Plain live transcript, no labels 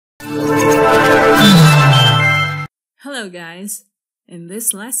Hello guys! In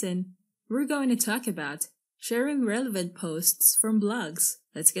this lesson, we're going to talk about sharing relevant posts from blogs.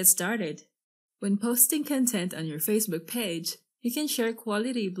 Let's get started. When posting content on your Facebook page, you can share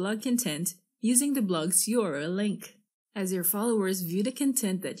quality blog content using the blog's URL link. As your followers view the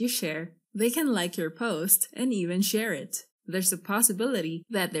content that you share, they can like your post and even share it. There's a possibility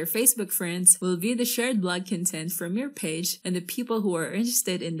that their Facebook friends will view the shared blog content from your page, and the people who are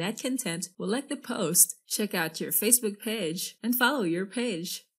interested in that content will like the post, check out your Facebook page, and follow your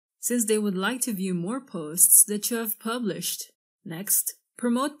page, since they would like to view more posts that you have published. Next,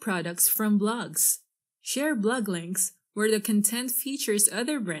 promote products from blogs. Share blog links where the content features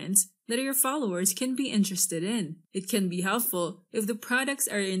other brands that your followers can be interested in. It can be helpful if the products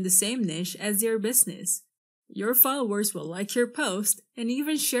are in the same niche as your business. Your followers will like your post and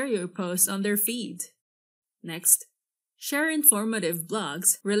even share your post on their feed. Next, share informative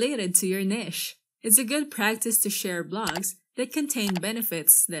blogs related to your niche. It's a good practice to share blogs that contain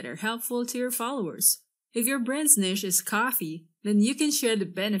benefits that are helpful to your followers. If your brand's niche is coffee, then you can share the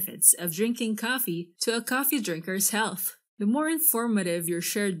benefits of drinking coffee to a coffee drinker's health. The more informative your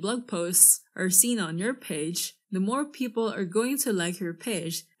shared blog posts are seen on your page, the more people are going to like your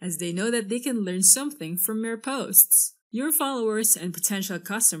page, as they know that they can learn something from your posts. Your followers and potential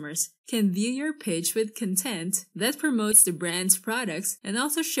customers can view your page with content that promotes the brand's products and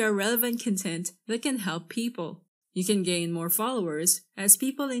also share relevant content that can help people. You can gain more followers as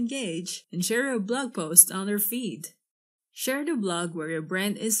people engage and share a blog post on their feed. Share the blog where your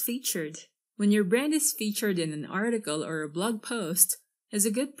brand is featured. When your brand is featured in an article or a blog post, it's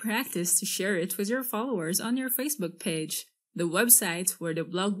a good practice to share it with your followers on your Facebook page. The website where the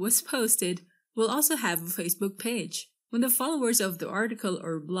blog was posted will also have a Facebook page. When the followers of the article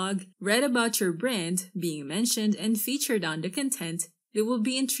or blog read about your brand being mentioned and featured on the content, they will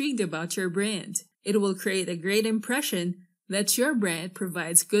be intrigued about your brand. It will create a great impression that your brand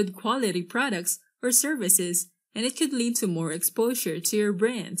provides good quality products or services, and it could lead to more exposure to your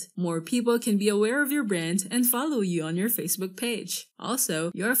brand. More people can be aware of your brand and follow you on your Facebook page.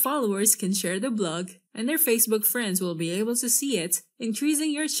 Also, your followers can share the blog, and their Facebook friends will be able to see it,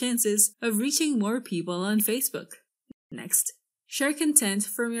 increasing your chances of reaching more people on Facebook. Next, share content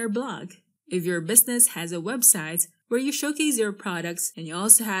from your blog. If your business has a website where you showcase your products and you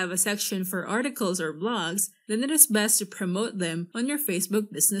also have a section for articles or blogs, then it is best to promote them on your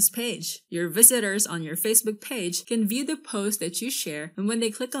Facebook business page. Your visitors on your Facebook page can view the post that you share, and when they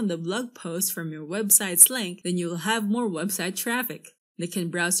click on the blog post from your website's link, then you will have more website traffic. They can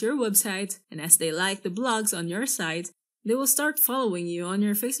browse your website, and as they like the blogs on your site, they will start following you on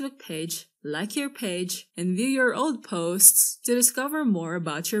your Facebook page, like your page, and view your old posts to discover more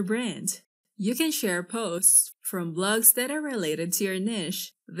about your brand. You can share posts from blogs that are related to your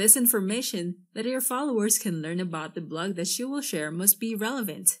niche. This information that your followers can learn about the blog that you will share must be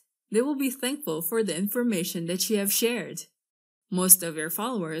relevant. They will be thankful for the information that you have shared. Most of your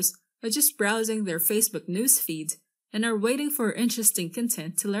followers are just browsing their Facebook newsfeed and are waiting for interesting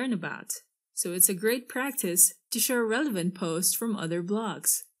content to learn about. So it's a great practice to share relevant posts from other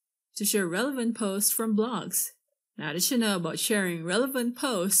blogs. To share relevant posts from blogs. Now that you know about sharing relevant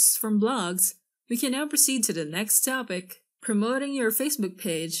posts from blogs, we can now proceed to the next topic, promoting your Facebook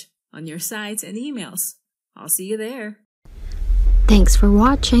page on your site and emails. I'll see you there. Thanks for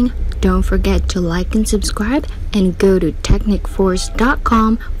watching. Don't forget to like and subscribe, and go to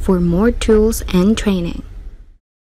technicforce.com for more tools and training.